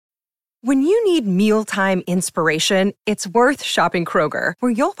When you need mealtime inspiration, it's worth shopping Kroger,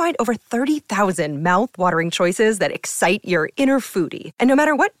 where you'll find over 30,000 mouth-watering choices that excite your inner foodie. And no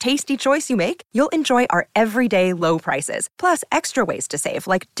matter what tasty choice you make, you'll enjoy our everyday low prices, plus extra ways to save,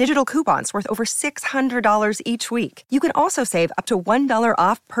 like digital coupons worth over $600 each week. You can also save up to $1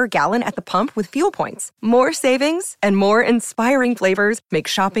 off per gallon at the pump with fuel points. More savings and more inspiring flavors make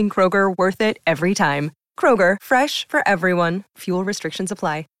shopping Kroger worth it every time. Kroger, fresh for everyone. Fuel restrictions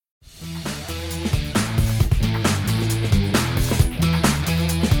apply.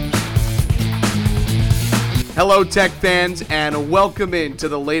 Hello, Tech fans, and welcome into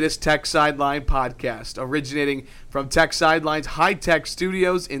the latest Tech Sideline podcast, originating from Tech Sideline's high-tech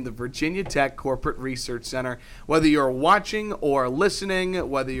studios in the Virginia Tech Corporate Research Center. Whether you're watching or listening,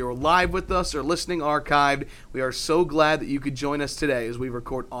 whether you're live with us or listening archived, we are so glad that you could join us today as we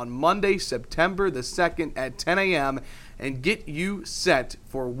record on Monday, September the 2nd at 10 a.m., and get you set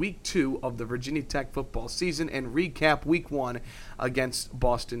for Week 2 of the Virginia Tech football season and recap Week 1 against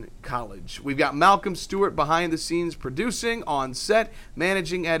Boston College. We've got Malcolm Stewart behind the scenes producing, on set,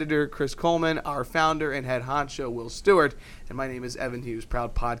 managing editor Chris Coleman, our founder and head honcho Will Stewart, and my name is Evan Hughes,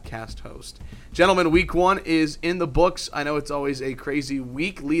 proud podcast host. Gentlemen, Week 1 is in the books. I know it's always a crazy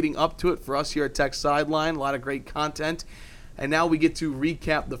week leading up to it for us here at Tech Sideline, a lot of great content. And now we get to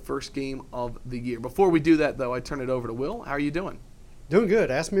recap the first game of the year. Before we do that, though, I turn it over to Will. How are you doing? Doing good.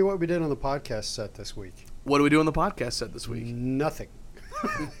 Ask me what we did on the podcast set this week. What do we do on the podcast set this week? Nothing.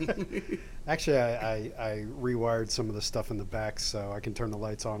 Actually, I rewired some of the stuff in the back so I can turn the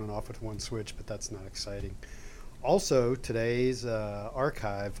lights on and off with one switch, but that's not exciting. Also, today's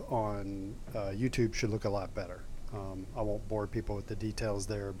archive on YouTube should look a lot better. I won't bore people with the details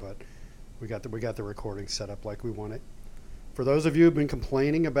there, but we got the recording set up like we want it. For those of you who've been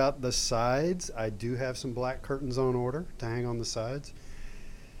complaining about the sides, I do have some black curtains on order to hang on the sides.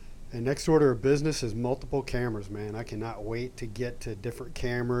 And next order of business is multiple cameras, man. I cannot wait to get to different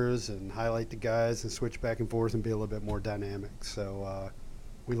cameras and highlight the guys and switch back and forth and be a little bit more dynamic. So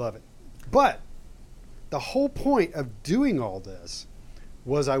we love it. But the whole point of doing all this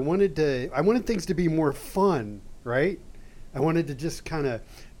was I wanted things to be more fun, right? I wanted to just kind of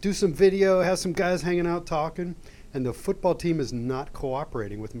do some video, have some guys hanging out talking. And the football team is not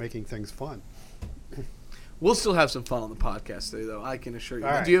cooperating with making things fun. We'll still have some fun on the podcast today, though, I can assure you.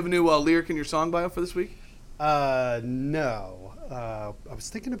 Right. Do you have a new lyric in your song bio for this week? No. I was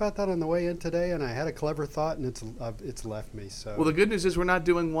thinking about that on the way in today, and I had a clever thought, and it's left me. So. Well, the good news is we're not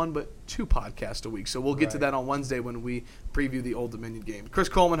doing one but 2 podcasts a week, so we'll get to that on Wednesday when we preview the Old Dominion game. Chris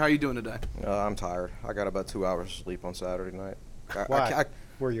Coleman, how are you doing today? I'm tired. I got about 2 hours of sleep on Saturday night. Why?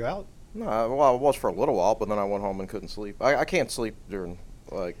 Were you out? No, well, I was for a little while, but then I went home and couldn't sleep. I can't sleep during,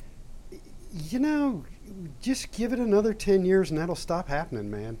 just give it another 10 years and that'll stop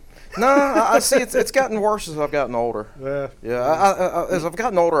happening, man. No, I see it's gotten worse as I've gotten older. As I've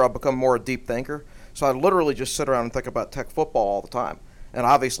gotten older, I've become more a deep thinker. So I literally just sit around and think about Tech football all the time. And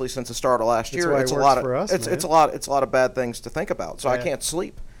obviously, since the start of last year, it's a lot of bad things to think about. So I can't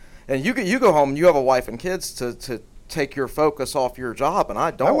sleep. And you go home and you have a wife and kids to take your focus off your job, and I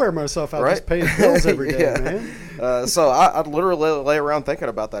don't. I wear myself out just paying bills every day, man. So I literally lay around thinking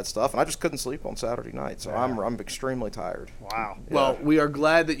about that stuff, and I just couldn't sleep on Saturday night. So I'm extremely tired. Wow. Yeah. Well, we are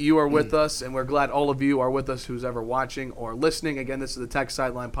glad that you are with us, and we're glad all of you are with us who's ever watching or listening. Again, this is the Tech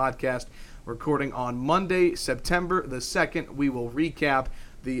Sideline podcast, recording on Monday, September the 2nd. We will recap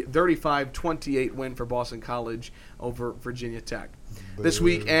the 35-28 win for Boston College over Virginia Tech. This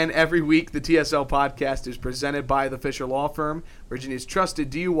week and every week, the TSL podcast is presented by the Fisher Law Firm, Virginia's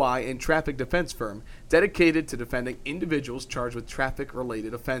trusted DUI and traffic defense firm, dedicated to defending individuals charged with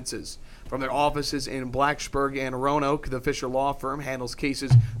traffic-related offenses. From their offices in Blacksburg and Roanoke, the Fisher Law Firm handles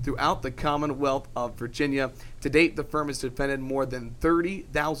cases throughout the Commonwealth of Virginia. To date, the firm has defended more than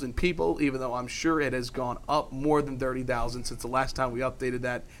 30,000 people, even though I'm sure it has gone up more than 30,000 since the last time we updated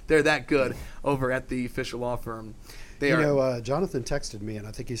that. They're that good over at the Fisher Law Firm. Jonathan texted me, and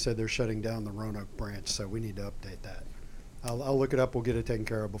I think he said they're shutting down the Roanoke branch, so we need to update that. I'll look it up. We'll get it taken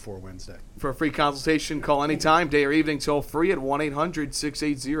care of before Wednesday. For a free consultation, call anytime, day or evening, toll free at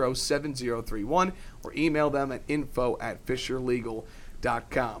 1-800-680-7031 or email them at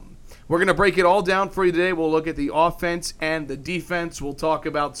info@fisherlegal.com. We're going to break it all down for you today. We'll look at the offense and the defense. We'll talk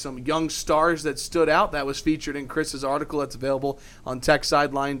about some young stars that stood out. That was featured in Chris's article that's available on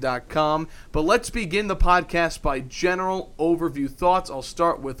techsideline.com. But let's begin the podcast by general overview thoughts. I'll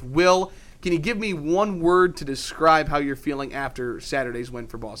start with Will. Can you give me one word to describe how you're feeling after Saturday's win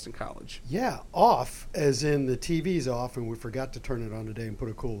for Boston College? Yeah, off, as in the TV's off, and we forgot to turn it on today and put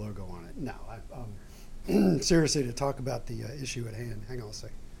a cool logo on it. No, seriously, to talk about the issue at hand. Hang on a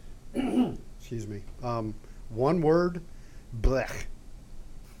second. excuse me. One word, blech.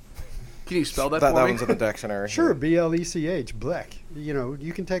 Can you spell that That for me? one's in the dictionary. Sure, B-L-E-C-H, blech. You know,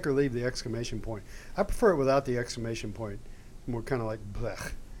 you can take or leave the exclamation point. I prefer it without the exclamation point. More kind of like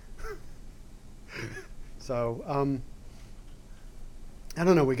blech. So, I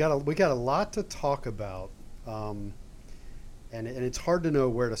don't know. We got a lot to talk about, and it's hard to know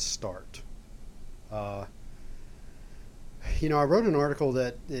where to start. You know, I wrote an article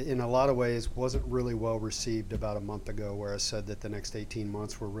that in a lot of ways wasn't really well received about a month ago, where I said that the next 18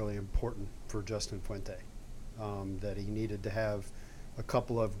 months were really important for Justin Fuente, that he needed to have a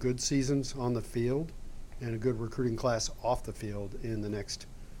couple of good seasons on the field and a good recruiting class off the field in the next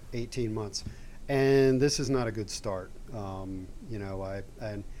 18 months. And this is not a good start. You know,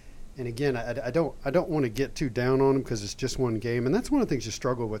 and again, I don't want to get too down on him because it's just one game, and that's one of the things you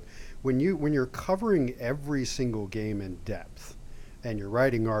struggle with when you're covering every single game in depth, and you're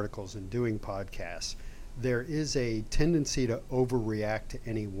writing articles and doing podcasts. There is a tendency to overreact to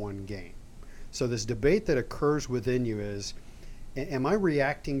any one game. So this debate that occurs within you is, am I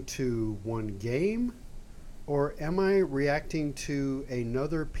reacting to one game, or am I reacting to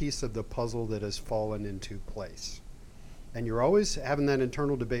another piece of the puzzle that has fallen into place? And you're always having that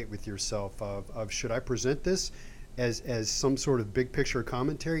internal debate with yourself of should I present this as some sort of big picture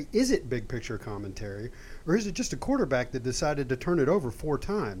commentary? Is it big picture commentary? Or is it just a quarterback that decided to turn it over 4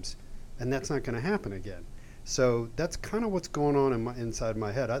 times and that's not going to happen again? So that's kind of what's going on inside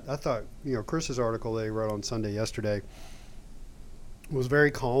my head. I thought, you know, Chris's article that he wrote on Sunday yesterday was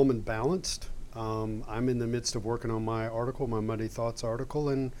very calm and balanced. I'm in the midst of working on my article, my Muddy Thoughts article,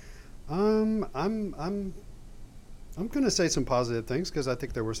 and I'm going to say some positive things because I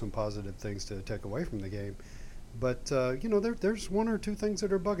think there were some positive things to take away from the game. But, you know, there's 1 or 2 things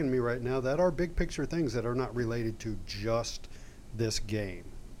that are bugging me right now that are big picture things that are not related to just this game.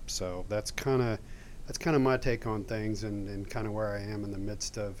 So that's kind of my take on things and kind of where I am in the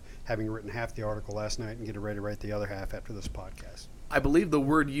midst of having written half the article last night and getting ready to write the other half after this podcast. I believe the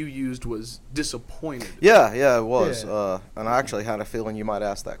word you used was disappointed. Yeah, it was. Yeah. And I actually had a feeling you might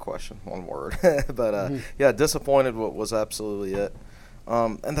ask that question, one word. But yeah, disappointed was absolutely it.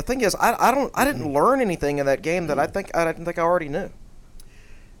 And the thing is, I didn't learn anything in that game that I didn't think I already knew.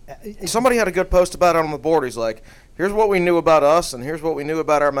 Somebody had a good post about it on the board. He's like, here's what we knew about us, and here's what we knew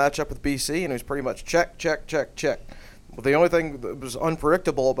about our matchup with BC, and it was pretty much check, check, check, check. But the only thing that was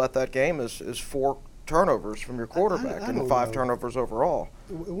unpredictable about that game is 4 turnovers from your quarterback and 5 turnovers overall.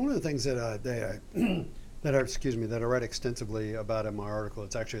 One of the things that I read extensively about in my article,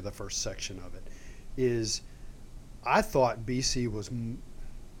 it's actually the first section of it, is I thought BC was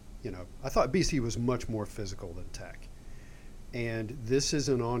much more physical than Tech. And this is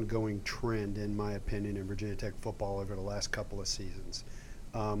an ongoing trend, in my opinion, in Virginia Tech football over the last couple of seasons.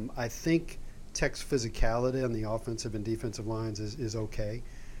 I think Tech's physicality on the offensive and defensive lines is okay.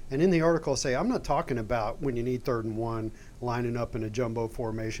 And in the article, I say, I'm not talking about when you need 3rd and 1, lining up in a jumbo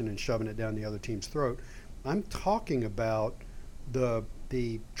formation and shoving it down the other team's throat. I'm talking about the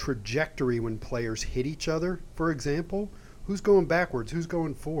trajectory when players hit each other, for example. Who's going backwards? Who's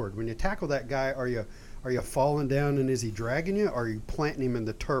going forward? When you tackle that guy, are you falling down and is he dragging you? Or are you planting him in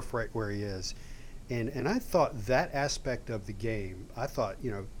the turf right where he is? And I thought that aspect of the game,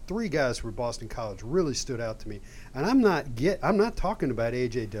 3 guys from Boston College really stood out to me. And I'm not talking about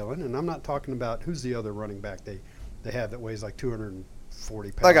A.J. Dillon, and I'm not talking about who's the other running back they have that weighs like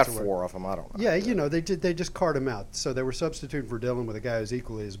 240 pounds. I got 4 of them. I don't know. Yeah, you know, they just carted him out. So they were substituting for Dillon with a guy who's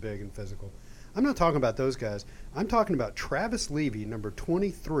equally as big and physical. I'm not talking about those guys. I'm talking about Travis Levy, number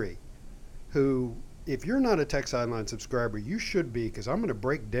 23, who, if you're not a Tech Sideline subscriber, you should be, because I'm going to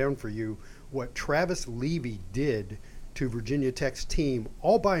break down for you what Travis Levy did to Virginia Tech's team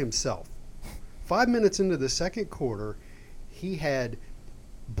all by himself. 5 minutes into the second quarter, he had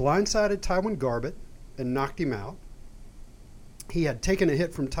blindsided Tywin Garbett and knocked him out. He had taken a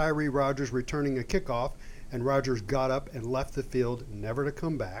hit from Tyree Rogers returning a kickoff, and Rogers got up and left the field, never to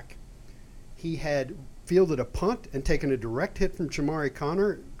come back. He had fielded a punt and taken a direct hit from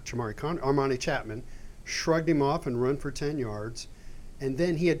Armani Chapman, shrugged him off and run for 10 yards. And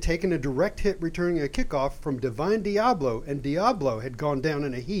then he had taken a direct hit returning a kickoff from Divine Diablo, and Diablo had gone down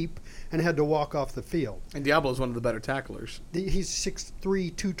in a heap and had to walk off the field. And Diablo's one of the better tacklers. He's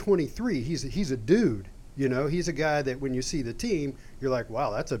 6'3", 223. He's a dude. You know, he's a guy that when you see the team, you're like, wow,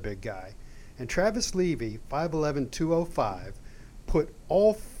 that's a big guy. And Travis Levy, 5'11", 205, put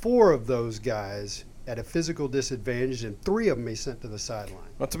all 4 of those guys at a physical disadvantage, and 3 of them he sent to the sideline.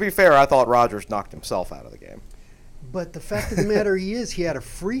 Well, to be fair, I thought Rogers knocked himself out of the game. But the fact of the matter he had a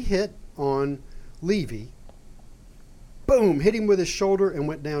free hit on Levy. boom, hit him with his shoulder and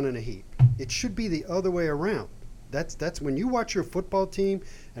went down in a heap. It should be the other way around. That's when you watch your football team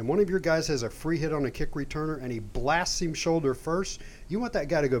and one of your guys has a free hit on a kick returner and he blasts him shoulder first, you want that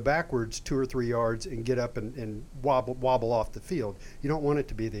guy to go backwards 2 or 3 yards and get up and wobble off the field. You don't want it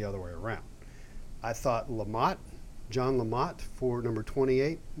to be the other way around. I thought John Lamont for number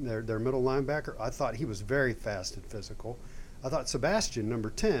 28, their middle linebacker, I thought he was very fast and physical. I thought Sebastian, number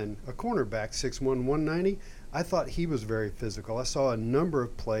 10, a cornerback, 6'1", 190, I thought he was very physical. I saw a number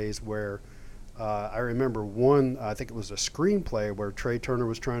of plays where I remember one, I think it was a screenplay where Trey Turner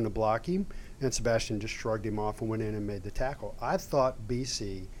was trying to block him, and Sebastian just shrugged him off and went in and made the tackle. I thought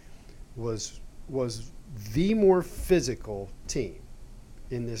BC was the more physical team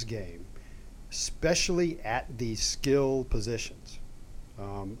in this game, especially at the skill positions.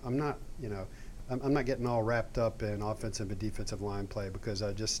 I'm not getting all wrapped up in offensive and defensive line play because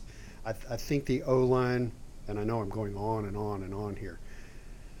I think the O-line, and I know I'm going on and on and on here,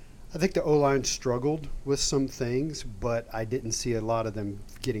 I think the O-line struggled with some things, but I didn't see a lot of them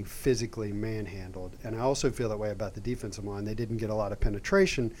getting physically manhandled. And I also feel that way about the defensive line. They didn't get a lot of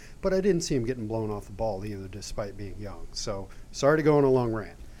penetration, but I didn't see them getting blown off the ball either, despite being young. So sorry to go on a long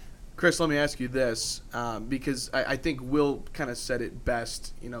rant. Chris, let me ask you this, because I think Will kind of said it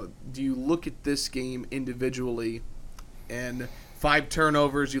best. Do you look at this game individually and 5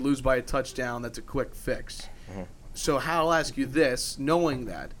 turnovers, you lose by a touchdown, that's a quick fix. Mm-hmm. So I'll ask you this, knowing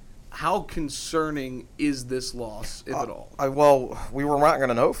that, how concerning is this loss, if at all? Well, we were not going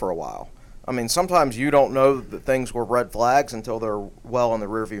to know for a while. I mean, sometimes you don't know that things were red flags until they're well in the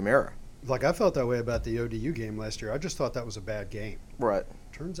rearview mirror. Like, I felt that way about the ODU game last year. I just thought that was a bad game. Right.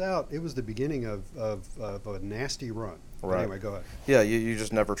 Turns out it was the beginning of a nasty run. Right. Anyway, go ahead. Yeah, you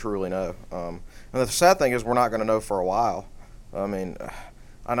just never truly know. And the sad thing is we're not going to know for a while. I mean,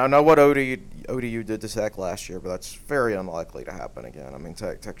 and I know what ODU did to Tech last year, but that's very unlikely to happen again. I mean,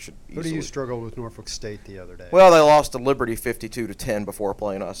 Tech should easily. ODU struggled with Norfolk State the other day. Well, they lost to Liberty 52-10 before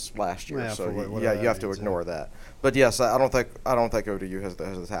playing us last year, yeah, so you have to ignore that. But yes, I don't think ODU has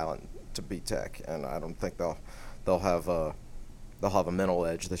the talent to beat Tech, and I don't think they'll have a mental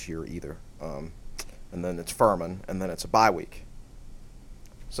edge this year either. And then it's Furman, and then it's a bye week.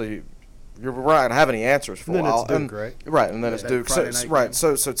 So we're not going to have any answers for a while. And then it's Duke, right? Right, and then it's Duke.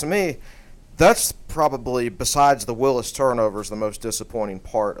 So to me, that's probably, besides the Willis turnovers, the most disappointing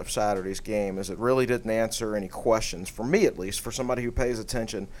part of Saturday's game, is it really didn't answer any questions, for me at least, for somebody who pays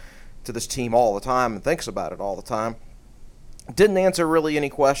attention to this team all the time and thinks about it all the time. It didn't answer really any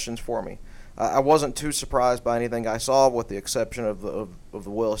questions for me. I wasn't too surprised by anything I saw, with the exception of the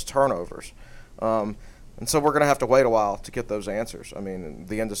Willis turnovers. And so we're going to have to wait a while to get those answers. I mean,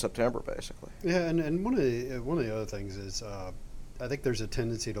 the end of September, basically. Yeah, and one of the other things is I think there's a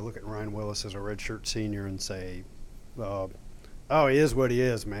tendency to look at Ryan Willis as a redshirt senior and say, oh, he is what he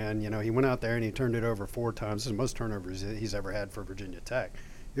is, man. He went out there and he turned it over 4 times. This is the most turnovers he's ever had for Virginia Tech.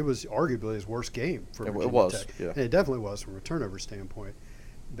 It was arguably his worst game for Virginia Tech. Yeah. And it definitely was from a turnover standpoint.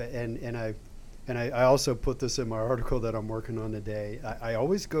 And I also put this in my article that I'm working on today. I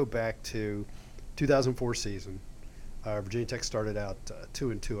always go back to 2004 season. Virginia Tech started out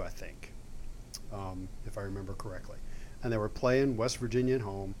 2-2, I think, if I remember correctly. And they were playing West Virginia at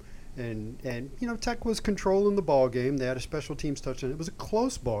home. And Tech was controlling the ball game. They had a special teams touchdown. It was a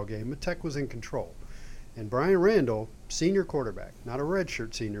close ball game, but Tech was in control. And Brian Randall, senior quarterback, not a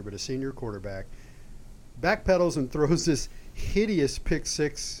redshirt senior, but a senior quarterback, backpedals and throws this hideous pick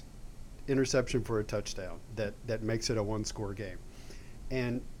six interception for a touchdown that makes it a 1-score game.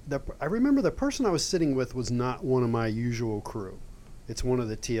 And I remember the person I was sitting with was not one of my usual crew. It's one of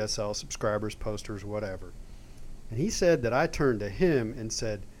the TSL subscribers, posters, whatever. And he said that I turned to him and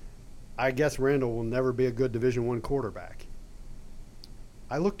said, I guess Randall will never be a good Division I quarterback.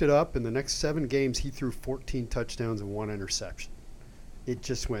 I looked it up. In the next 7 games, he threw 14 touchdowns and 1 interception. It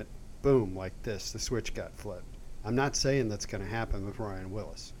just went boom like this. The switch got flipped. I'm not saying that's going to happen with Ryan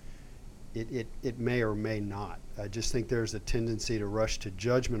Willis. It may or may not. I just think there's a tendency to rush to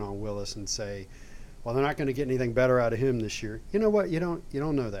judgment on Willis and say, well, they're not going to get anything better out of him this year. You know what? You don't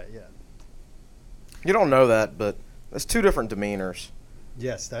know that yet. You don't know that, but it's 2 different demeanors.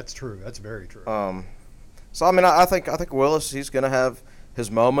 Yes, that's true. That's very true. So I mean, I think Willis, he's going to have his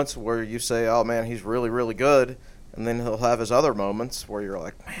moments where you say, oh man, he's really, really good, and then he'll have his other moments where you're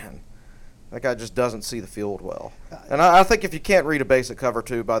like, man, that guy just doesn't see the field well. And I think if you can't read a basic cover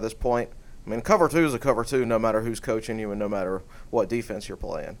 2 by this point, I mean, cover 2 is a cover 2 no matter who's coaching you and no matter what defense you're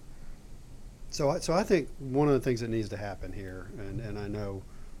playing. So I think one of the things that needs to happen here, and I know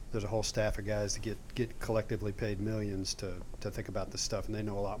there's a whole staff of guys that get collectively paid millions to think about this stuff, and they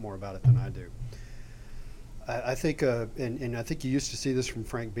know a lot more about it than I do. I think, and I think you used to see this from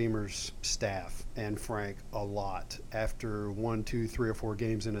Frank Beamer's staff and Frank a lot. After 1, 2, 3, or 4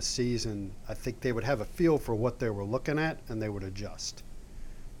 games in a season, I think they would have a feel for what they were looking at and they would adjust.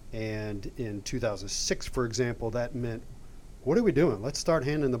 And in 2006, for example, that meant, what are we doing? Let's start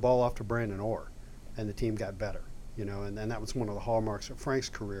handing the ball off to Brandon Orr, and the team got better. And that was one of the hallmarks of Frank's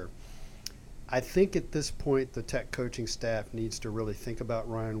career. I think at this point the Tech coaching staff needs to really think about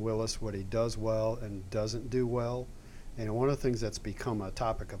Ryan Willis, what he does well and doesn't do well. And one of the things that's become a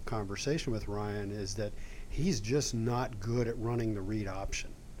topic of conversation with Ryan is that he's just not good at running the read option.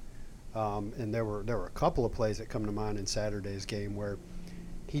 And there were a couple of plays that come to mind in Saturday's game where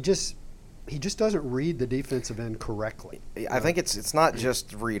he just doesn't read the defensive end correctly. I think it's not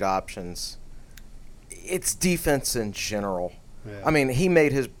just read options. It's defense in general. Yeah. I mean, he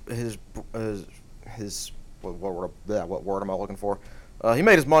made his what word am I looking for? He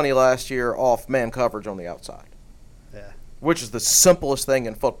made his money last year off man coverage on the outside. Yeah. Which is the simplest thing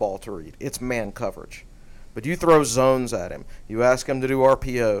in football to read. It's man coverage. But you throw zones at him. You ask him to do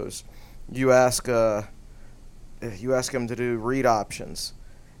RPOs. You ask him to do read options.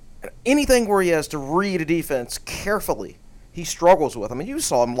 Anything where he has to read a defense carefully, he struggles with. I mean, you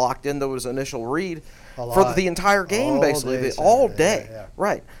saw him locked into his initial read for the entire game, all day. Yeah.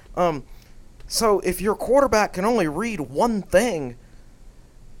 Right. So if your quarterback can only read one thing,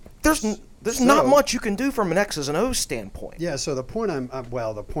 there's not much you can do from an X's and O's standpoint. Yeah. So the point I'm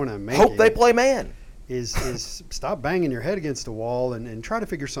making. Hope they play man. Is stop banging your head against the wall and try to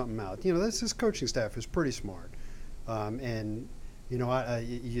figure something out. This coaching staff is pretty smart, and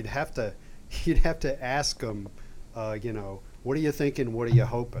you'd have to ask them, what are you thinking? What are you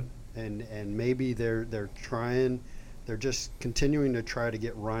hoping? And maybe they're just continuing to try to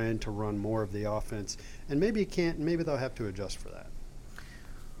get Ryan to run more of the offense, and maybe they'll have to adjust for that.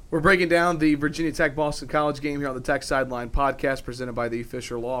 We're breaking down the Virginia Tech Boston College game here on the Tech Sideline podcast presented by the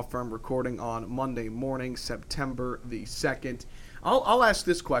Fisher Law Firm, recording on Monday morning, September the 2nd. I'll ask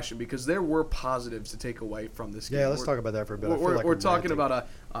this question because there were positives to take away from this game. Yeah, let's talk about that for a bit. We're talking about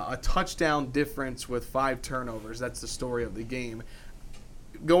a touchdown difference with 5 turnovers. That's the story of the game.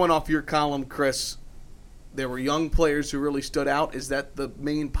 Going off your column, Chris, there were young players who really stood out. Is that the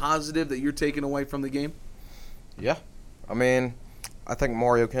main positive that you're taking away from the game? Yeah. I mean, I think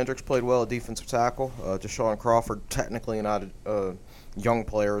Mario Kendricks played well at defensive tackle. Deshaun Crawford, technically not a young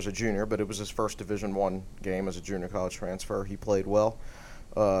player as a junior, but it was his first Division I game as a junior college transfer. He played well.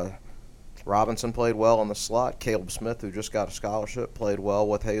 Robinson played well on the slot. Caleb Smith, who just got a scholarship, played well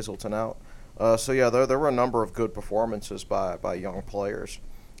with Hazleton out. There were a number of good performances by young players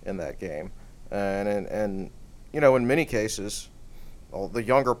in that game. And in many cases, the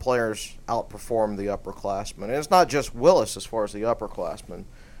younger players outperformed the upperclassmen. And it's not just Willis as far as the upperclassmen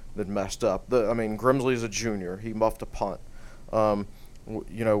that messed up. Grimsley's a junior. He muffed a punt. There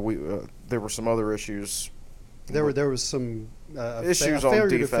were some other issues. There was some issues on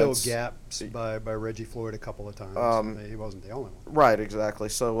failure defense to fill gaps by Reggie Floyd a couple of times. He wasn't the only one. Right, exactly.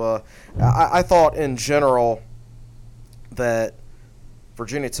 So I thought in general that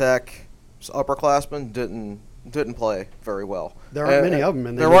Virginia Tech's upperclassmen didn't play very well. There aren't many of them.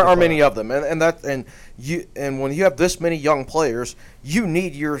 And there aren't many of them, and when you have this many young players, you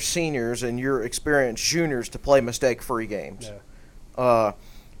need your seniors and your experienced juniors to play mistake-free games. Yeah.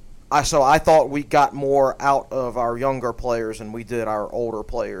 I thought we got more out of our younger players than we did our older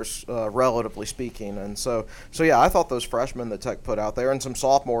players, relatively speaking. And so I thought those freshmen that Tech put out there and some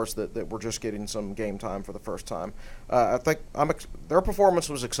sophomores that were just getting some game time for the first time, I think their performance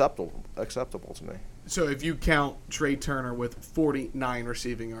was acceptable to me. So if you count Trey Turner with 49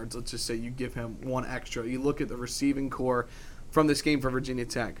 receiving yards, let's just say you give him one extra. You look at the receiving core from this game for Virginia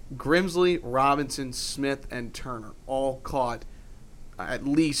Tech. Grimsley, Robinson, Smith, and Turner all caught at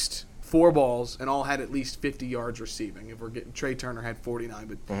least 4 balls and all had at least 50 yards receiving. If we're getting Trey Turner had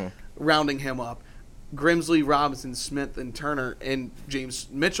 49, but rounding him up. Grimsley, Robinson, Smith, and Turner, and James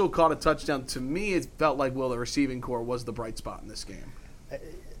Mitchell caught a touchdown. To me, it felt like the receiving core was the bright spot in this game.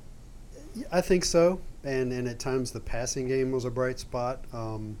 I think so, and at times the passing game was a bright spot.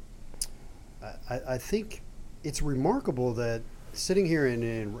 I think it's remarkable that sitting here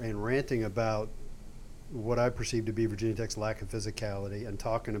and ranting about what I perceive to be Virginia Tech's lack of physicality and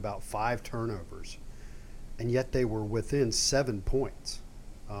talking about 5 turnovers, and yet they were within 7 points.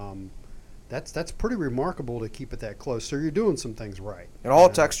 That's pretty remarkable to keep it that close. So you're doing some things right. And all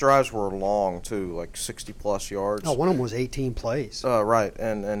Tech's drives were long, too, like 60-plus yards. Oh, one of them was 18 plays. Right,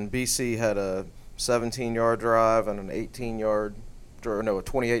 and BC had a 17-yard drive and an 18-yard – no, a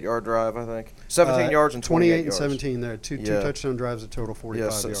 28-yard drive, I think. 17 yards and 28 yards. 28 and 17 there. Two touchdown drives, a total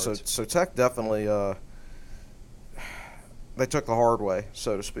 45 yards. So Tech definitely they took the hard way,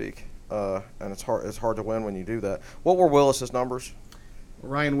 so to speak, and it's hard to win when you do that. What were Willis's numbers?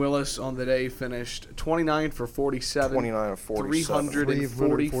 Ryan Willis on the day finished 29 for 47. 29 of 47.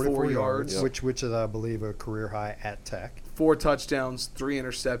 344 yards. Yep. Which is, I believe, a career high at Tech. 4 touchdowns, 3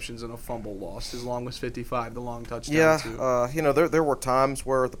 interceptions, and a fumble lost. His long was 55, the long touchdown, too. Yeah, there were times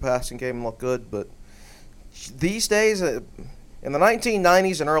where the passing game looked good, but these days, in the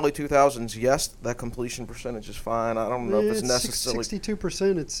 1990s and early 2000s, yes, that completion percentage is fine. I don't know if it's necessarily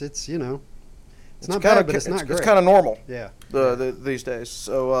 62%. It's It's not bad, but it's not great. It's kind of normal. Yeah. These days.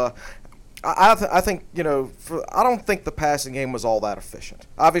 So I think I don't think the passing game was all that efficient.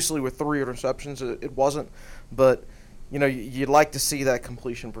 Obviously, with 3 interceptions, it wasn't. But you'd like to see that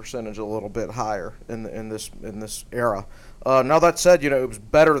completion percentage a little bit higher in this era. Now that said, it was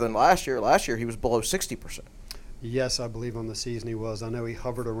better than last year. Last year he was below 60%. Yes, I believe on the season he was. I know he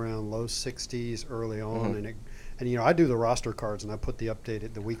hovered around low 60s early on, and I do the roster cards and I put the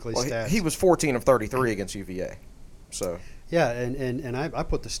weekly stats. He was 14 of 33 against UVA, so. Yeah, and I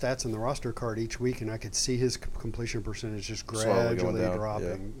put the stats in the roster card each week, and I could see his completion percentage just gradually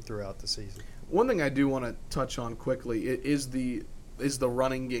dropping throughout the season. One thing I do want to touch on quickly is the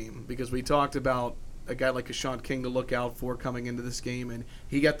running game, because we talked about a guy like Keshawn King to look out for coming into this game, and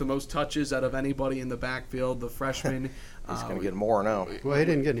he got the most touches out of anybody in the backfield, the freshman. He's going to get more now. Well, he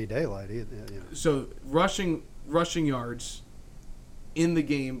didn't get any daylight either. So rushing yards in the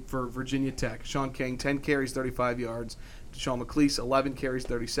game for Virginia Tech. Keshawn King, 10 carries, 35 yards. Deshaun McCleese, 11 carries,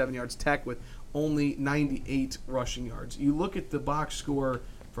 37 yards. Tech with only 98 rushing yards. You look at the box score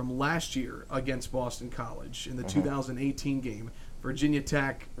from last year against Boston College in the 2018 game. Virginia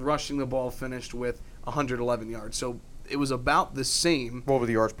Tech rushing the ball finished with 111 yards. So it was about the same. What were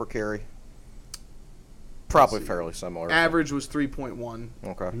the yards per carry? Probably fairly similar. Average was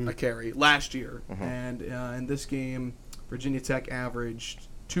 3.1 a carry last year. And in this game, Virginia Tech averaged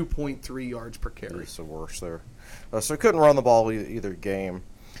 2.3 yards per carry. It's the worst there. So couldn't run the ball either game.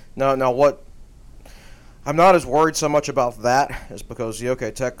 Now what I'm not as worried so much about that is because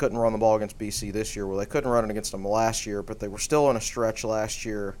Tech couldn't run the ball against BC this year. Well, they couldn't run it against them last year, but they were still in a stretch last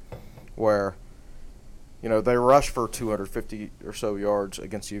year where they rushed for 250 or so yards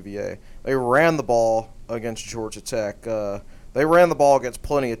against UVA. They ran the ball against Georgia Tech. They ran the ball against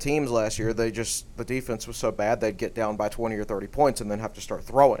plenty of teams last year. The defense was so bad they'd get down by 20 or 30 points and then have to start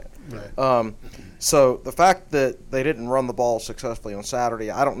throwing it. Right. So the fact that they didn't run the ball successfully on Saturday,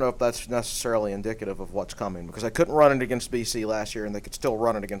 I don't know if that's necessarily indicative of what's coming, because they couldn't run it against BC last year and they could still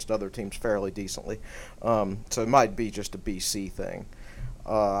run it against other teams fairly decently. So it might be just a BC thing.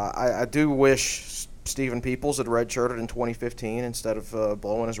 I do wish Stephen Peoples had redshirted in 2015 instead of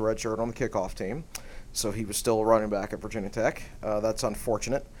blowing his red shirt on the kickoff team. So he was still a running back at Virginia Tech. That's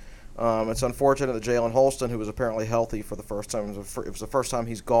unfortunate. It's unfortunate that Jalen Holston, who was apparently healthy for the first time, it was the first time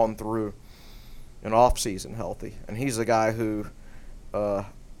he's gone through an off-season healthy. And he's a guy who,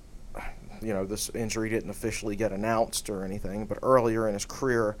 this injury didn't officially get announced or anything, but earlier in his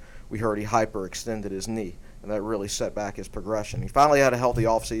career, we heard he hyperextended his knee, and that really set back his progression. He finally had a healthy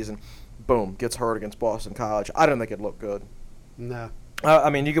off-season. Boom, gets hurt against Boston College. I didn't think it looked good. No.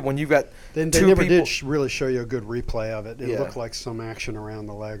 When you've got they never did really show you a good replay of it. It looked like some action around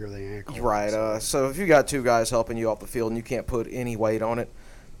the leg or the ankle. Right. So if you got 2 guys helping you off the field and you can't put any weight on it,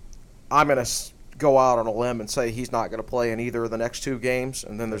 I'm going to go out on a limb and say he's not going to play in either of the next 2 games,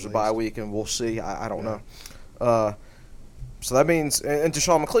 and then there's a bye week, and we'll see. I don't know. So that means, and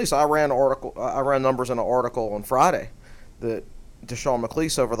Deshaun McCleese, I ran numbers in an article on Friday that Deshaun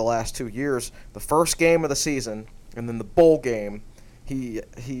McCleese over the last 2 years, the first game of the season and then the bowl game, he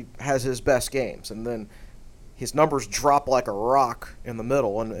has his best games, and then his numbers drop like a rock in the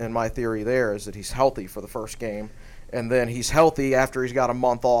middle. And my theory there is that he's healthy for the first game, and then he's healthy after he's got a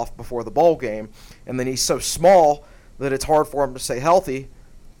month off before the bowl game, and then he's so small that it's hard for him to stay healthy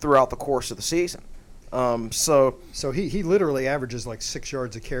throughout the course of the season. So he literally averages like 6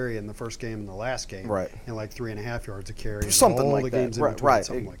 yards a carry in the first game and the last game, right, and like 3.5 yards a carry. Something all like the that. Games in between, right.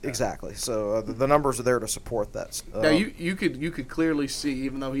 Something like that. Exactly. So the numbers are there to support that. Now you could clearly see,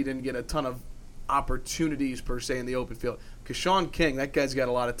 even though he didn't get a ton of opportunities per se in the open field, Keshawn King, that guy's got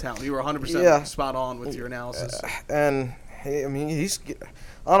a lot of talent. You were 100% spot on with your analysis. And he's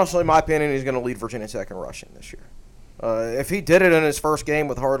honestly, in my opinion, he's going to lead Virginia Tech in rushing this year. If he did it in his first game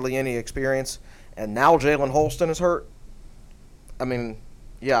with hardly any experience, and now Jalen Holston is hurt,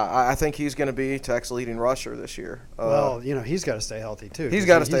 I think he's going to be Tech's leading rusher this year. He's got to stay healthy too. He's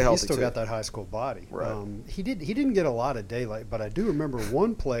got to stay healthy. He's still got that high school body. Right. He didn't get a lot of daylight, but I do remember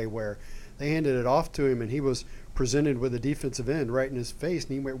one play where they handed it off to him, and he was presented with a defensive end right in his face,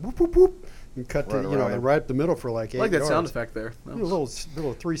 and he went whoop whoop whoop, and cut Right to around and right up the middle for like 8 I like that yards. sound effect there. That was-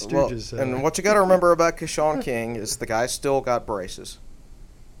 Little Three Stooges. And what you got to remember about Keshawn King is the guy still got braces.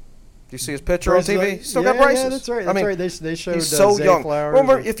 Do you see his picture on TV? He's still got braces. Yeah, that's right. I mean, They showed he's so Zay young. Flowers.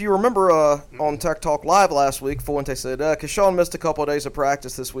 Remember, if you remember on Tech Talk Live last week, Fuente said, Keshawn missed a couple of days of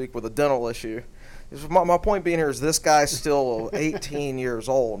practice this week with a dental issue. My point being here is this guy's still 18 years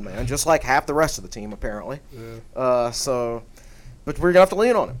old, man, just like half the rest of the team, apparently. Yeah. But we're going to have to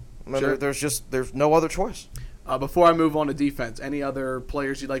lean on him. I mean, Sure. there's no other choice. Before I move on to defense, any other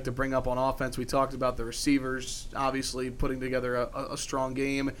players you'd like to bring up on offense? We talked about the receivers, obviously putting together a strong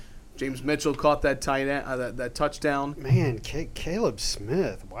game. James Mitchell caught that tight end, that touchdown. Man, Caleb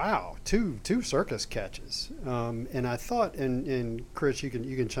Smith, wow, two circus catches. And I thought, and Chris, you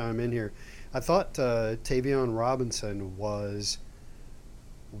can chime in here. I thought Tavion Robinson was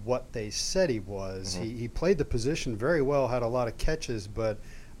what they said he was. Mm-hmm. He played the position very well, had a lot of catches, but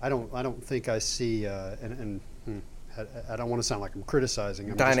I don't think I see I don't want to sound like I'm criticizing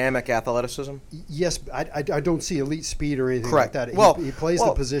him. Dynamic athleticism. Yes, I don't see elite speed or anything Correct. like that. Well, he plays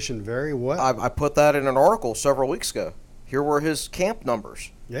the position very well. I put that in an article several weeks ago. Here were his camp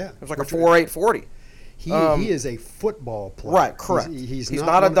numbers. Yeah, It was like a 4.8 40. He is a football player. Right, correct. He's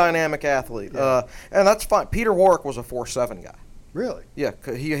not a dynamic athlete. Yeah. And that's fine. Peter Warwick was a 4.7 guy. Really? Yeah,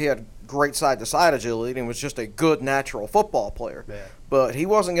 'cause he had great side-to-side agility and was just a good natural football player. Yeah. But he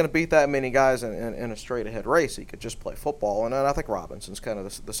wasn't going to beat that many guys in a straight-ahead race. He could just play football, and I think Robinson's kind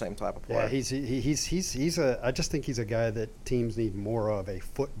of the same type of player. Yeah, I just think he's a guy that teams need more of, a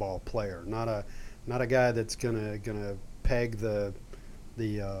football player, not a guy that's gonna peg the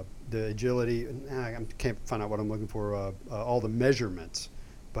agility. I can't find out what I'm looking for. All the measurements,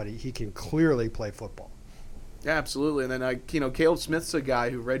 but he can clearly play football. Yeah, absolutely. And then, Caleb Smith's a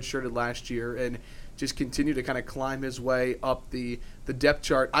guy who redshirted last year and just continued to kind of climb his way up the depth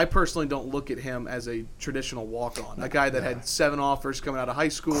chart. I personally don't look at him as a traditional walk-on, a guy that had 7 offers coming out of high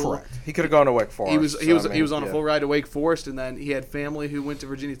school. Correct. He could have gone to Wake Forest. He was on a full ride to Wake Forest, and then he had family who went to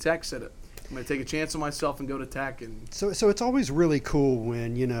Virginia Tech. Said, I'm going to take a chance on myself and go to Tech. And So it's always really cool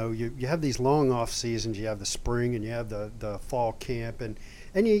when you have these long off seasons. You have the spring and you have the fall camp, and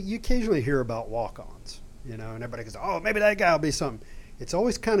you occasionally hear about walk-ons. And everybody goes, oh, maybe that guy will be something. It's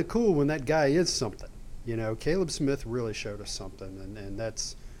always kind of cool when that guy is something. Caleb Smith really showed us something, and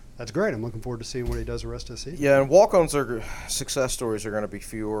that's great. I'm looking forward to seeing what he does the rest of the season. Yeah, and walk-ons success stories are going to be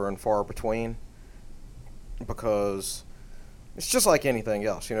fewer and far between because it's just like anything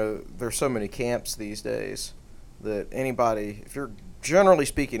else. There's so many camps these days that anybody, generally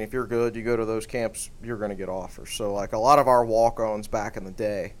speaking, if you're good, you go to those camps, you're going to get offers. So, like a lot of our walk-ons back in the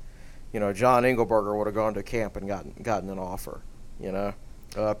day, John Engelberger would have gone to camp and gotten an offer.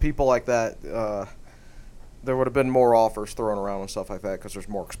 People like that, there would have been more offers thrown around and stuff like that because there's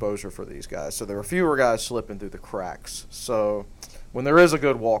more exposure for these guys. So there are fewer guys slipping through the cracks. So when there is a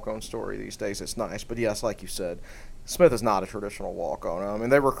good walk-on story these days, it's nice. But yes, like you said, Smith is not a traditional walk-on. I mean,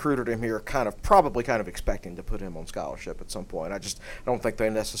 they recruited him here probably expecting to put him on scholarship at some point. I don't think they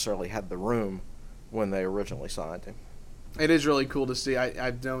necessarily had the room when they originally signed him. it is really cool to see.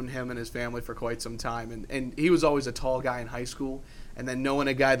 I've known him and his family for quite some time, and he was always a tall guy in high school. And then knowing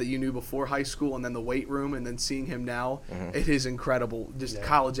a guy that you knew before high school, and then the weight room, and then seeing him now, it is incredible. Just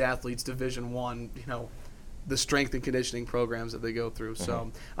college athletes, Division I, the strength and conditioning programs that they go through.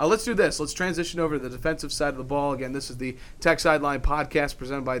 So let's do this. Let's transition over to the defensive side of the ball. Again, this is the Tech Sideline podcast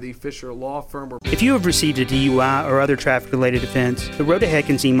presented by the Fisher Law Firm. If you have received a DUI or other traffic-related offense, the road ahead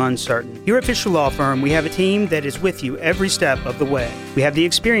can seem uncertain. Here at Fisher Law Firm, we have a team that is with you every step of the way. We have the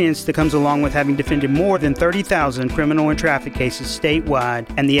experience that comes along with having defended more than 30,000 criminal and traffic cases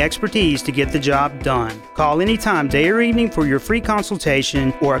statewide and the expertise to get the job done. Call anytime, day or evening, for your free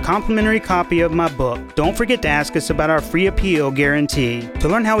consultation or a complimentary copy of my book. Don't forget to ask us about our free appeal guarantee. To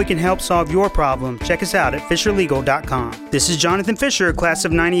learn how we can help solve your problem, check us out at FisherLegal.com. This is Jonathan Fisher, class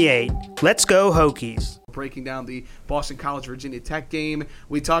of 98. Let's go Hokies. Breaking down the Boston College Virginia Tech game.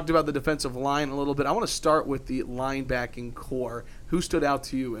 We talked about the defensive line a little bit. I want to start with the linebacking core. Who stood out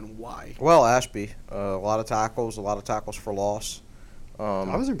to you and why? Well, Ashby, a lot of tackles for loss.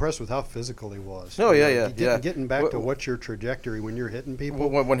 I was impressed with how physical he was. Oh yeah. Getting back to what's your trajectory when you're hitting people.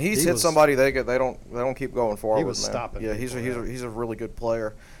 When he's hit somebody, they don't keep going forward. He was man. stopping. Yeah, he's a really good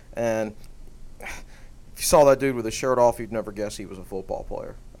player, and if you saw that dude with his shirt off, you'd never guess he was a football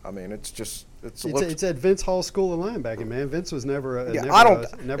player. I mean, it's that Vince Hall school of linebacking, man. Vince was never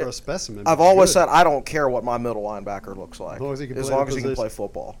a specimen. I've always said I don't care what my middle linebacker looks like, as long as he can play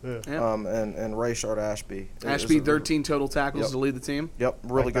football. Yeah. And Rayshard Ashby. 13 total tackles to lead the team. Yep,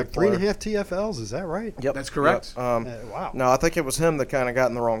 really good player. 3.5 TFLs, is that right? Yep, that's correct. Yep. Wow. No, I think it was him that kind of got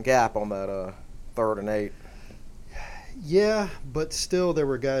in the wrong gap on that 3rd and 8. Yeah, but still there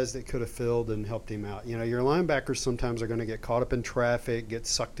were guys that could have filled and helped him out. You know, your linebackers sometimes are going to get caught up in traffic, get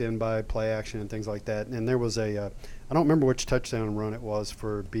sucked in by play action and things like that. And there was I don't remember which touchdown run it was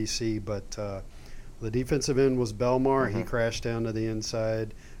for BC, but the defensive end was Belmar. Mm-hmm. He crashed down to the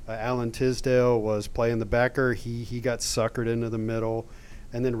inside. Alan Tisdale was playing the backer. He got suckered into the middle.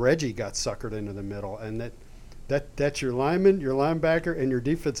 And then Reggie got suckered into the middle. And that's your lineman, your linebacker, and your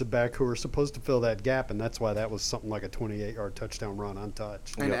defensive back who are supposed to fill that gap, and that's why that was something like a 28-yard touchdown run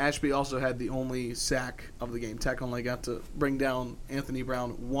untouched. And Ashby also had the only sack of the game. Tech only got to bring down Anthony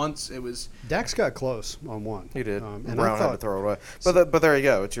Brown once. It was Dax got close on one. He did. And Brown had to throw it away. But there you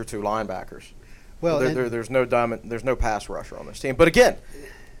go. It's your 2 linebackers. Well, there's no pass rusher on this team. But again,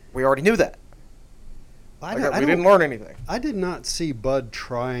 we already knew that. We didn't learn anything. I did not see Bud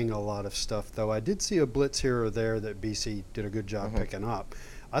trying a lot of stuff, though. I did see a blitz here or there that BC did a good job picking up.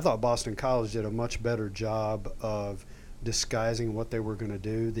 I thought Boston College did a much better job of disguising what they were going to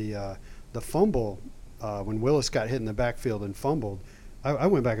do. The fumble, when Willis got hit in the backfield and fumbled, I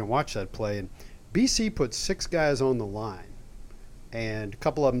went back and watched that play, and BC put 6 guys on the line, and a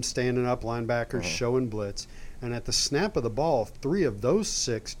couple of them standing up, linebackers showing blitz. And at the snap of the ball, 3 of those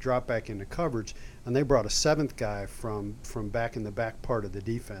 6 dropped back into coverage, and they brought a 7th guy from back in the back part of the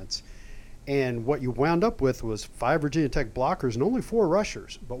defense. And what you wound up with was 5 Virginia Tech blockers and only 4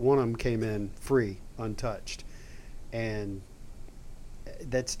 rushers, but one of them came in free, untouched. And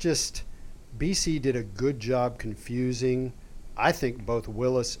that's just – BC did a good job confusing, I think, both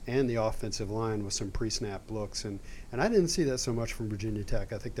Willis and the offensive line with some pre-snap looks. And I didn't see that so much from Virginia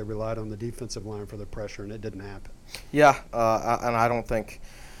Tech. I think they relied on the defensive line for the pressure, and it didn't happen. Yeah, and I don't think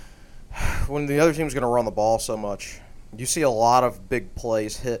 – when the other team's going to run the ball so much, you see a lot of big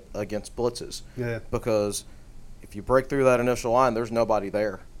plays hit against blitzes. Yeah. Because if you break through that initial line, there's nobody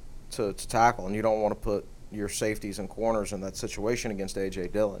there to tackle, and you don't want to put your safeties and corners in that situation against A.J.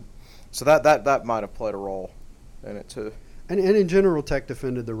 Dillon. So that might have played a role in it too. And in general, Tech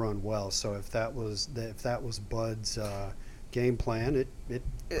defended the run well. So if that was Bud's game plan, it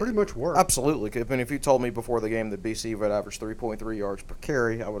pretty much worked. Absolutely. I mean, if you told me before the game that BC would average 3.3 yards per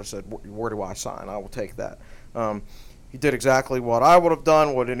carry, I would have said, where do I sign? I will take that. He did exactly what I would have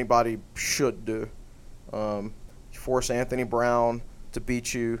done, what anybody should do. You force Anthony Brown to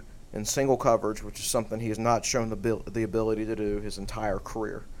beat you in single coverage, which is something he has not shown the ability to do his entire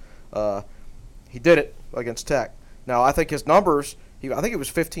career. He did it against Tech. Now, I think his numbers – I think it was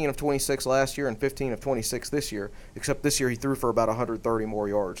 15 of 26 last year and 15 of 26 this year, except this year he threw for about 130 more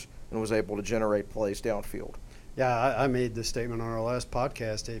yards and was able to generate plays downfield. Yeah, I made the statement on our last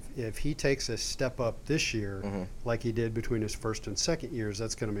podcast. If he takes a step up this year, like he did between his first and second years,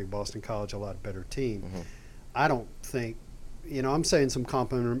 that's going to make Boston College a lot better team. I don't think, I'm saying some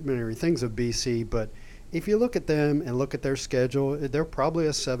complimentary things of BC, but if you look at them and look at their schedule, they're probably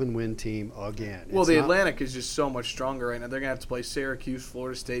a 7-win team again. Well, the Atlantic is just so much stronger right now. They're going to have to play Syracuse,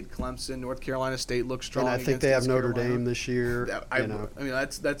 Florida State, Clemson, North Carolina State looks strong. And I think they have Notre Dame this year. I mean,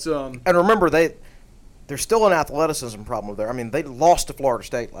 that's. And remember, there's still an athleticism problem there. I mean, they lost to Florida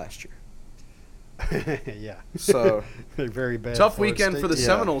State last year. Yeah. So very bad. Tough weekend for the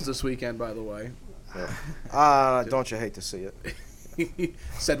Seminoles this weekend, by the way. Yeah. Don't you hate to see it?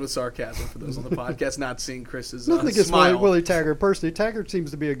 Said with sarcasm for those on the podcast, not seeing Chris's nothing against smile. Willie Taggart personally. Taggart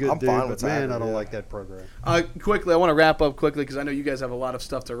seems to be a good dude, fine but with man, Taggart, I don't like that program. Quickly, I want to wrap up quickly because I know you guys have a lot of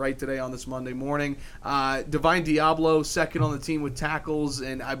stuff to write today on this Monday morning. Divine Diablo, second on the team with tackles,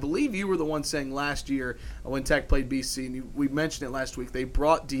 and I believe you were the one saying last year when Tech played BC, and we mentioned it last week, they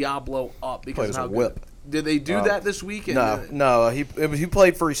brought Diablo up because of how good. Whip. Did they do that this week? No. He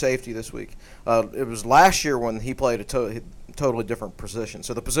played free safety this week. It was last year when he played a totally different position.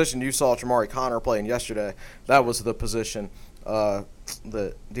 So the position you saw Jamari Connor playing yesterday, that was the position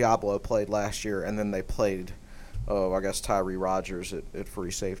that Diablo played last year, and then they played, I guess, Tyree Rogers at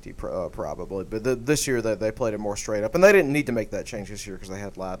free safety probably. But this year they played it more straight up, and they didn't need to make that change this year because they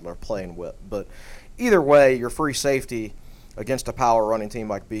had Ladler playing whip. But either way, your free safety against a power running team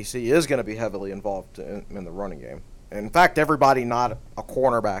like BC is going to be heavily involved in the running game. In fact, everybody not a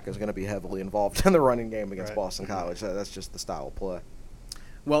cornerback is going to be heavily involved in the running game against Boston College. That's just the style of play.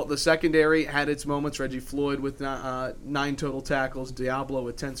 Well, the secondary had its moments. Reggie Floyd with 9 total tackles. Diablo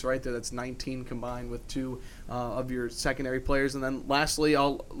with 10, so right there, that's 19 combined with 2 of your secondary players. And then lastly,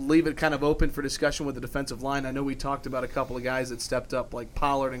 I'll leave it kind of open for discussion with the defensive line. I know we talked about a couple of guys that stepped up, like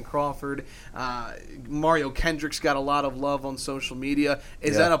Pollard and Crawford. Mario Kendricks got a lot of love on social media.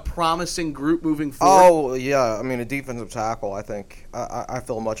 Is that a promising group moving forward? Oh, yeah. I mean, a defensive tackle, I think. I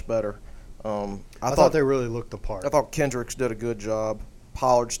feel much better. I thought they really looked the part. I thought Kendricks did a good job.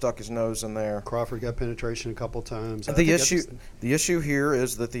 Pollard stuck his nose in there. Crawford got penetration a couple times. The issue here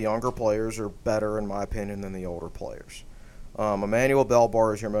is that the younger players are better, in my opinion, than the older players. Emmanuel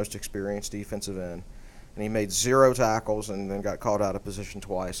Belbar is your most experienced defensive end, and he made 0 tackles and then got called out of position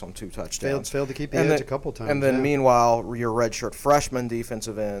twice on 2 touchdowns. Failed to keep the edge a couple times. And then, meanwhile, your redshirt freshman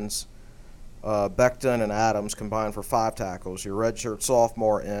defensive ends, Becton and Adams, combined for 5 tackles. Your redshirt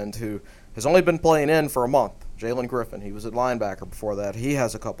sophomore end, who has only been playing in for a month, Jalen Griffin. He was at linebacker before that. He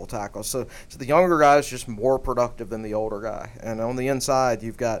has a couple tackles. So the younger guy is just more productive than the older guy. And on the inside,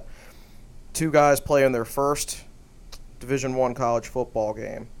 you've got 2 guys playing their first Division I college football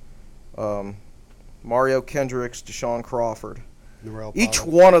game. Mario Kendricks, Deshaun Crawford. Each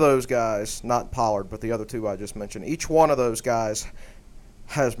one of those guys, not Pollard, but the other 2 I just mentioned, each one of those guys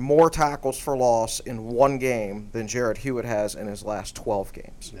has more tackles for loss in one game than Jarrett Hewitt has in his last 12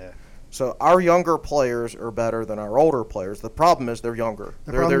 games. Yeah. So our younger players are better than our older players. The problem is they're younger.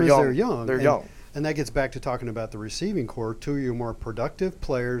 They're young. They're young. And that gets back to talking about the receiving core. 2 of your more productive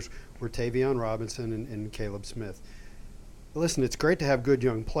players were Tavion Robinson and Caleb Smith. Listen, it's great to have good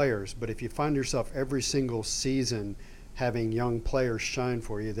young players, but if you find yourself every single season having young players shine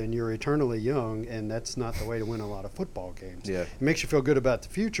for you, then you're eternally young, and that's not the way to win a lot of football games. Yeah. It makes you feel good about the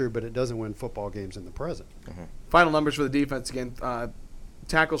future, but it doesn't win football games in the present. Mm-hmm. Final numbers for the defense again.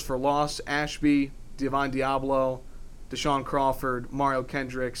 Tackles for loss, Ashby, Devon Diablo, Deshaun Crawford, Mario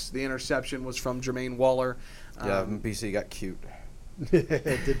Kendricks. The interception was from Jermaine Waller. BC got cute. Did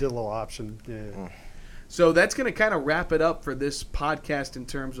a little option. Yeah. So that's going to kind of wrap it up for this podcast in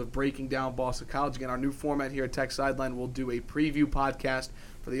terms of breaking down Boston College. Again, our new format here at Tech Sideline, we'll do a preview podcast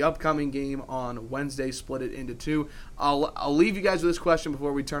for the upcoming game on Wednesday, split it into 2. I'll leave you guys with this question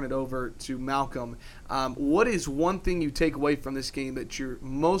before we turn it over to Malcolm. What is one thing you take away from this game that you're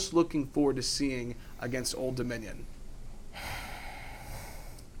most looking forward to seeing against Old Dominion?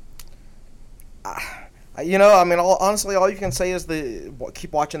 Honestly, all you can say is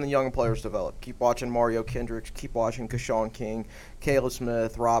keep watching the young players develop. Keep watching Mario Kendricks. Keep watching Keshawn King, Caleb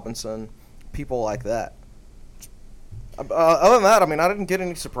Smith, Robinson, people like that. Other than that, I didn't get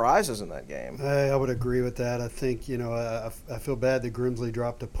any surprises in that game. I would agree with that. I think, I feel bad that Grimsley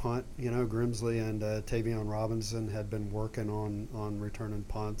dropped a punt. Grimsley and Tavion Robinson had been working on returning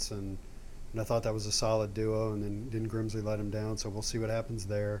punts, and I thought that was a solid duo, and then Grimsley let him down, so we'll see what happens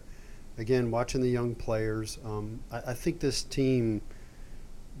there. Again, watching the young players, I think this team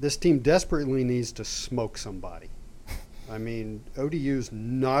desperately needs to smoke somebody. ODU's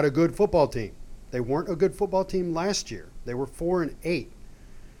not a good football team. They weren't a good football team last year. They were 4-8.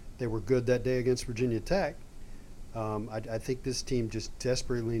 They were good that day against Virginia Tech. I think this team just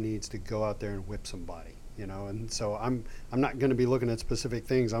desperately needs to go out there and whip somebody, And so I'm not going to be looking at specific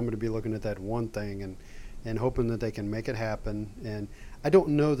things. I'm going to be looking at that one thing and hoping that they can make it happen. And I don't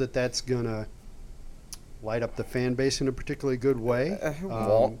know that that's going to light up the fan base in a particularly good way. It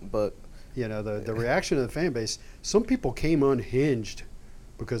won't, but the reaction of the fan base. Some people came unhinged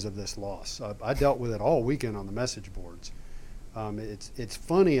because of this loss. I dealt with it all weekend on the message boards. It's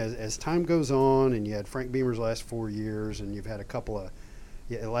funny as time goes on, and you had Frank Beamer's last 4 years, and you've had a couple of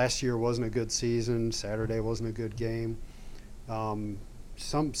last year wasn't a good season. Saturday wasn't a good game.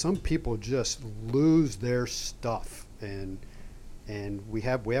 Some people just lose their stuff, and we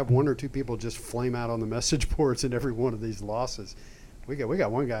have 1 or 2 people just flame out on the message boards in every one of these losses. We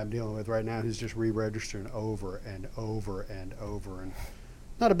got one guy I'm dealing with right now who's just re-registering over and over and over, and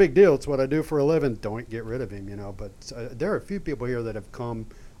not a big deal. It's what I do for a living. Don't get rid of him, But there are a few people here that have come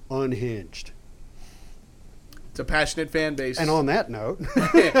unhinged. It's a passionate fan base. And on that note,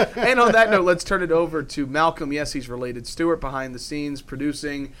 let's turn it over to Malcolm. Yes, he's related. Stewart behind the scenes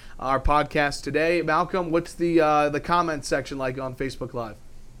producing our podcast today. Malcolm, what's the comment section like on Facebook Live?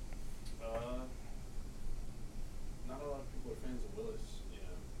 Not a lot of people are fans of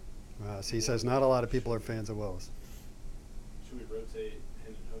Willis. He says not a lot of people are fans of Willis. Should we rotate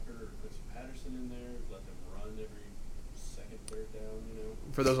Hendon Hooker or Quincy Patterson in there? Let them run every second, third down,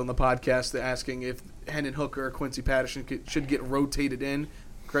 For those on the podcast, they're asking if Hendon Hooker or Quincy Patterson should get rotated in.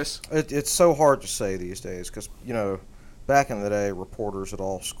 Chris? It's so hard to say these days because, back in the day, reporters at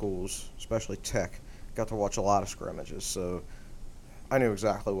all schools, especially Tech, got to watch a lot of scrimmages. So I knew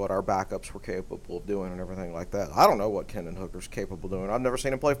exactly what our backups were capable of doing and everything like that. I don't know what Hendon Hooker's capable of doing. I've never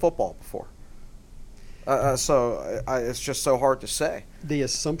seen him play football before. So it's just so hard to say. The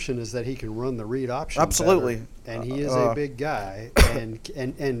assumption is that he can run the read option. Absolutely. Better, and he is a big guy.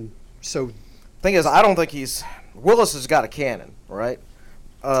 And so. Thing is, I don't think Willis has got a cannon, right?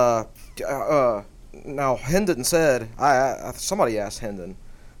 Now, Hendon said, somebody asked Hendon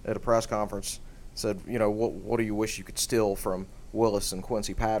at a press conference, said, what do you wish you could steal from Willis and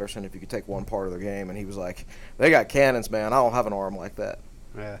Quincy Patterson if you could take one part of their game? And he was like, they got cannons, man. I don't have an arm like that.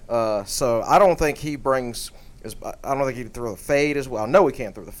 Yeah. So I don't think he brings I don't think he can throw the fade as well. I know he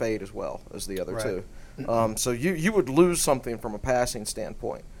can't throw the fade as well as the other two. So you would lose something from a passing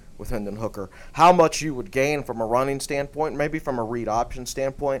standpoint with Hendon Hooker. How much you would gain from a running standpoint, maybe from a read option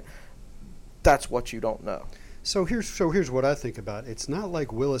standpoint, that's what you don't know. So here's what I think about it. It's not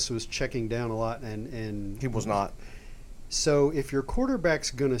like Willis was checking down a lot, and he was not. So if your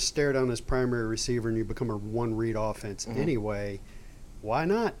quarterback's going to stare down his primary receiver and you become a one-read offense anyway, why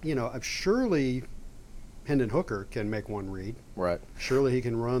not? Surely Hendon Hooker can make one read. Right. Surely he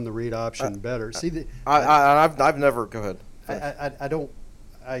can run the read option better. I've never. Go ahead. I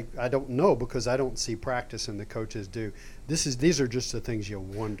don't know because I don't see practice and the coaches do. These are just the things you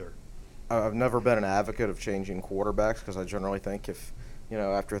wonder. I've never been an advocate of changing quarterbacks because I generally think if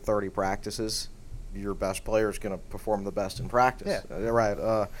after 30 practices, your best player is going to perform the best in practice. Yeah.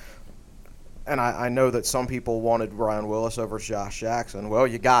 Right. And I know that some people wanted Ryan Willis over Josh Jackson. Well,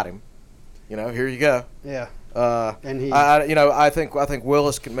 you got him. Here you go. Yeah. And I think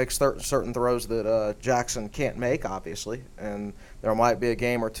Willis can make certain throws that Jackson can't make, obviously, and there might be a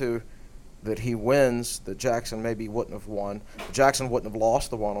game or two that he wins that Jackson maybe wouldn't have won. Jackson wouldn't have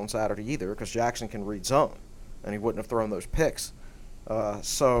lost the one on Saturday either because Jackson can read zone, and he wouldn't have thrown those picks.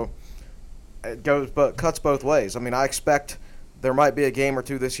 So it cuts both ways. I mean, I expect there might be a game or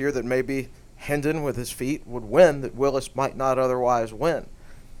two this year that maybe Hendon with his feet would win that Willis might not otherwise win.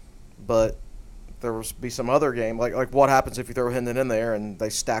 But there will be some other game, like what happens if you throw Hendon in there and they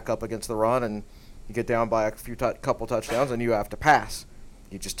stack up against the run and you get down by a couple touchdowns and you have to pass.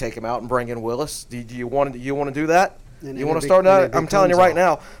 You just take him out and bring in Willis. Do you want to do that? You want to start that? I'm telling you right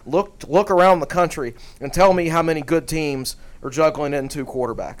now, look around the country and tell me how many good teams are juggling in two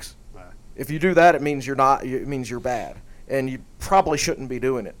quarterbacks. If you do that, it means you're not. It means you're bad. And you probably shouldn't be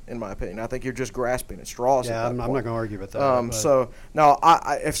doing it, in my opinion. I think you're just grasping at straws. Yeah, I'm not going to argue with that. So now,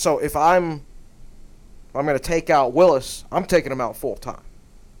 if I'm going to take out Willis, I'm taking him out full time.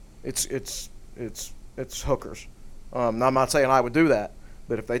 It's Hookers. Now, I'm not saying I would do that,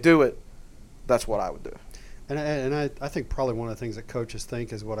 but if they do it, that's what I would do. And I think probably one of the things that coaches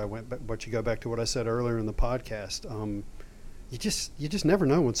think is what you go back to what I said earlier in the podcast. You just never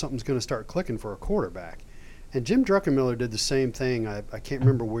know when something's going to start clicking for a quarterback. And Jim Druckenmiller did the same thing. I can't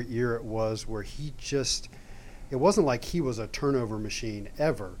remember what year it was where it wasn't like he was a turnover machine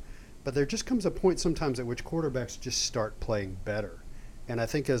ever, but there just comes a point sometimes at which quarterbacks just start playing better. And I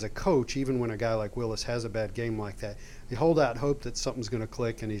think as a coach, even when a guy like Willis has a bad game like that, you hold out hope that something's going to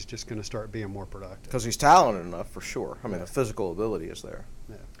click and he's just going to start being more productive. Because he's talented enough for sure. I mean, the physical ability is there.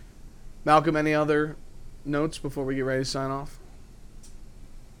 Yeah. Malcolm, any other notes before we get ready to sign off?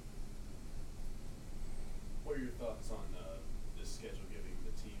 What are your thoughts on this schedule giving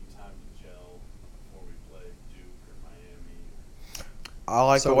the team time to gel before we play Duke or Miami? I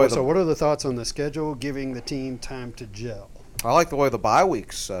like the So way what are the thoughts on the schedule giving the team time to gel? I like the way the bye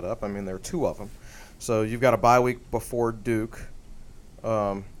week's set up. I mean, there are two of them. So you've got a bye week before Duke.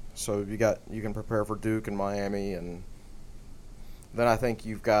 So you can prepare for Duke and Miami, and then I think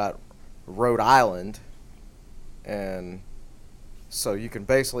you've got Rhode Island, and so you can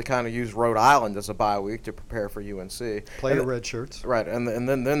basically kind of use Rhode Island as a bye week to prepare for UNC. Play your red shirts. Right, and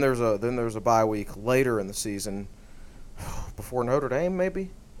then there's a bye week later in the season before Notre Dame maybe.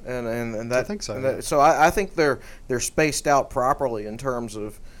 And that, I think so. So I think they're spaced out properly in terms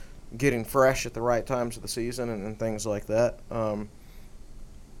of getting fresh at the right times of the season and things like that.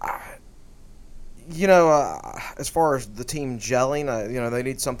 As far as the team gelling, they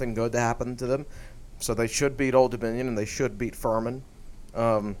need something good to happen to them. So they should beat Old Dominion and they should beat Furman.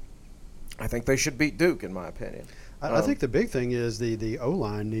 I think they should beat Duke, in my opinion. I think the big thing is the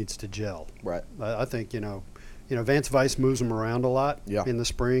O-line needs to gel. Right. I think, Vance Weiss moves them around a lot in the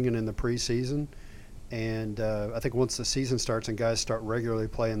spring and in the preseason. And I think once the season starts and guys start regularly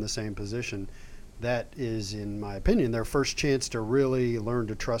playing the same position, that is, in my opinion, their first chance to really learn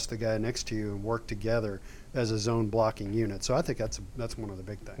to trust the guy next to you and work together as a zone blocking unit. So I think that's one of the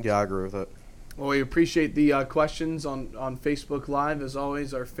big things. Yeah, I agree with that. Well, we appreciate the questions on Facebook Live. As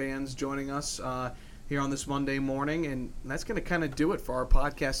always, our fans joining us. here on this Monday morning, and that's going to kind of do it for our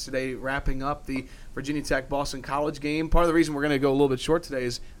podcast today, wrapping up the Virginia Tech Boston College game. Part of the reason we're going to go a little bit short today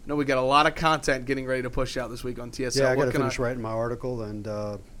is I know we got a lot of content getting ready to push out this week on TSL. Yeah, I got to finish writing my article, and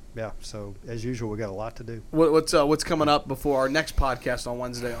so as usual, we got a lot to do. What's coming up before our next podcast on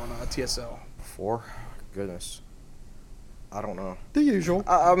Wednesday on TSL? Goodness. I don't know. The usual.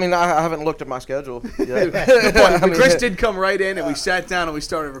 I mean, I haven't looked at my schedule yet. Chris did come right in, and we sat down and we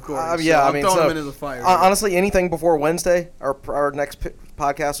started recording. I'm throwing him into the fire. Honestly, anything before Wednesday, our next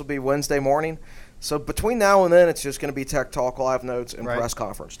podcast will be Wednesday morning. So between now and then, it's just going to be Tech Talk, live notes, and press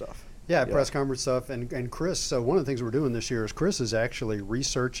conference stuff. Yeah, press conference stuff. And Chris, so one of the things we're doing this year is Chris is actually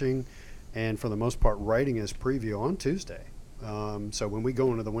researching and, for the most part, writing his preview on Tuesday. So when we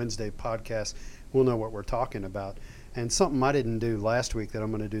go into the Wednesday podcast, we'll know what we're talking about. And something I didn't do last week that I'm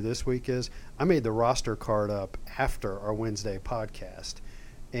going to do this week is I made the roster card up after our Wednesday podcast.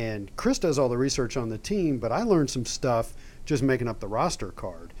 And Chris does all the research on the team, but I learned some stuff just making up the roster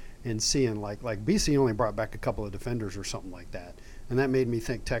card and seeing like BC only brought back a couple of defenders or something like that. And that made me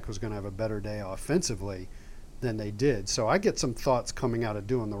think Tech was going to have a better day offensively than they did. So I get some thoughts coming out of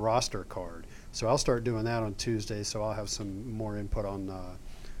doing the roster card. So I'll start doing that on Tuesday, so I'll have some more input on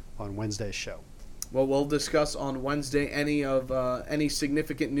Wednesday's show. Well, we'll discuss on Wednesday any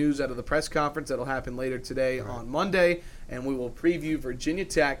significant news out of the press conference that'll happen later today on Monday, and we will preview Virginia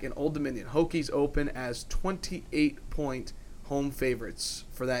Tech and Old Dominion. Hokies open as 28-point home favorites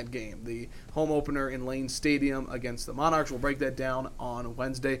for that game. The home opener in Lane Stadium against the Monarchs. We'll break that down on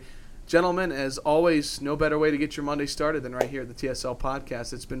Wednesday. Gentlemen, as always, no better way to get your Monday started than right here at the TSL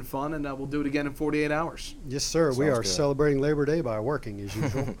podcast. It's been fun, and we'll do it again in 48 hours. Yes, sir. We are celebrating Labor Day by working, as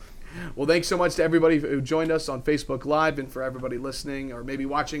usual. Well, thanks so much to everybody who joined us on Facebook Live and for everybody listening or maybe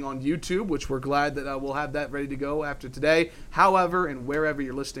watching on YouTube, which we're glad that we'll have that ready to go after today. However, and wherever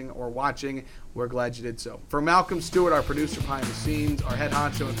you're listening or watching, we're glad you did so. For Malcolm Stewart, our producer behind the scenes, our head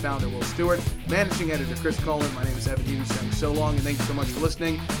honcho and founder, Will Stewart, managing editor, Chris Coleman, my name is Evan Hughes. Saying so long, and thanks so much for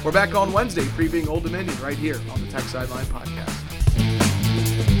listening. We're back on Wednesday previewing Old Dominion right here on the Tech Sideline Podcast.